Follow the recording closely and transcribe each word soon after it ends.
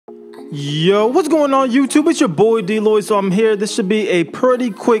Yo, what's going on YouTube? It's your boy DLloyd. So I'm here. This should be a pretty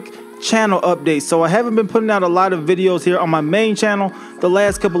quick channel update. So I haven't been putting out a lot of videos here on my main channel the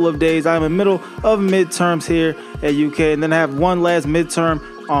last couple of days. I'm in the middle of midterms here at UK, and then I have one last midterm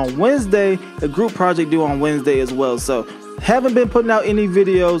on Wednesday, a group project due on Wednesday as well. So haven't been putting out any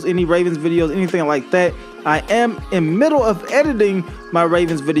videos, any Ravens videos, anything like that. I am in middle of editing my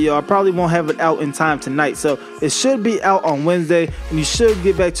Ravens video. I probably won't have it out in time tonight, so it should be out on Wednesday, and you should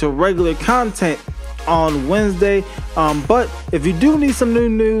get back to regular content on Wednesday. But if you do need some new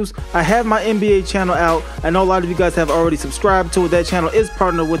news, I have my NBA channel out. I know a lot of you guys have already subscribed to it. That channel is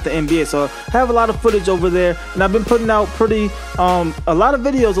partnered with the NBA, so I have a lot of footage over there, and I've been putting out a lot of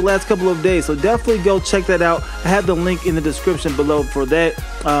videos the last couple of days, so definitely go check that out. I have the link in the description below for that.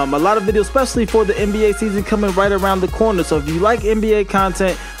 A lot of videos, especially for the NBA season coming right around the corner. So if you like NBA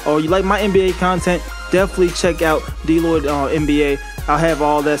content or you like my NBA content, definitely check out DLloyd NBA. I'll have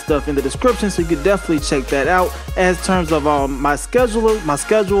all that stuff in the description, so you can definitely check that out. As terms of my schedule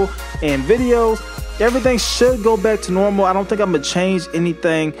and videos, everything should go back to normal. I don't think I'm gonna change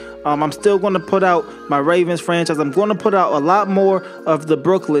anything. I'm still going to put out my Ravens franchise. I'm going to put out a lot more of the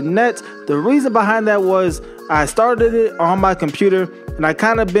Brooklyn Nets. The reason behind that was I started it on my computer, and I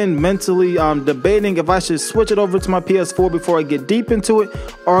kind of been mentally debating if I should switch it over to my PS4 before I get deep into it,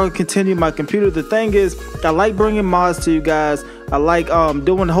 or continue my computer. The thing is, I like bringing mods to you guys. I like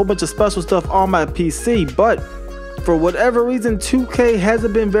doing a whole bunch of special stuff on my PC, but for whatever reason, 2K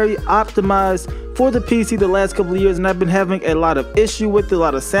hasn't been very optimized for the PC the last couple of years, and I've been having a lot of issue with it, a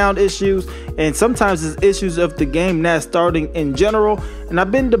lot of sound issues, and sometimes it's issues of the game not starting in general. And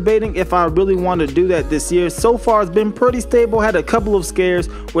I've been debating if I really want to do that this year. So far, it's been pretty stable. Had a couple of scares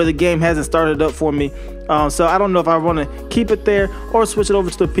where the game hasn't started up for me. So I don't know if I want to keep it there or switch it over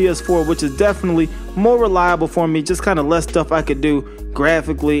to the PS4, which is definitely more reliable for me. Just kind of less stuff I could do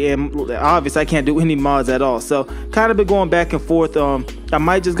graphically, and obviously I can't do any mods at all. So kind of been going back and forth. I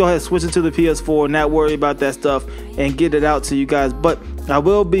might just go ahead and switch it to the PS4, not worry about that stuff, and get it out to you guys. But I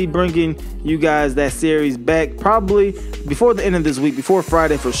will be bringing you guys that series back probably before the end of this week, before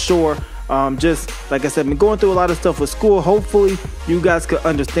Friday for sure. Just like I said, I've been going through a lot of stuff with school. Hopefully you guys could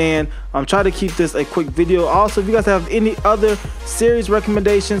understand. I'm trying to keep this a quick video. Also, if you guys have any other series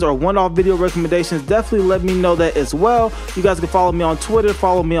recommendations or one-off video recommendations, definitely let me know that as well. You guys can follow me on Twitter,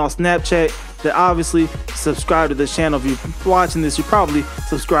 follow me on Snapchat. Then obviously subscribe to this channel. If you're watching this, you probably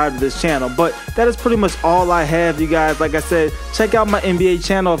subscribe to this channel. But that is pretty much all I have, you guys. Like I said, check out my NBA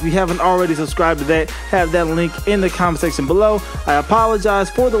channel if you haven't already subscribed to that. Have that link in the comment section below. I apologize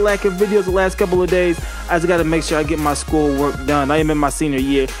for the lack of videos the last couple of days. I just got to make sure I get my schoolwork done. I am in my senior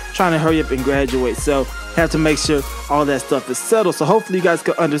year, trying to hurry up and graduate, so have to make sure all that stuff is settled. So hopefully you guys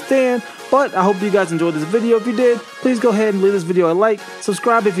can understand. But I hope you guys enjoyed this video. If you did, please go ahead and leave this video a like.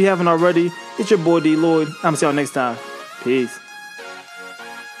 Subscribe if you haven't already. It's your boy DLloyd. I'm gonna see y'all next time. Peace.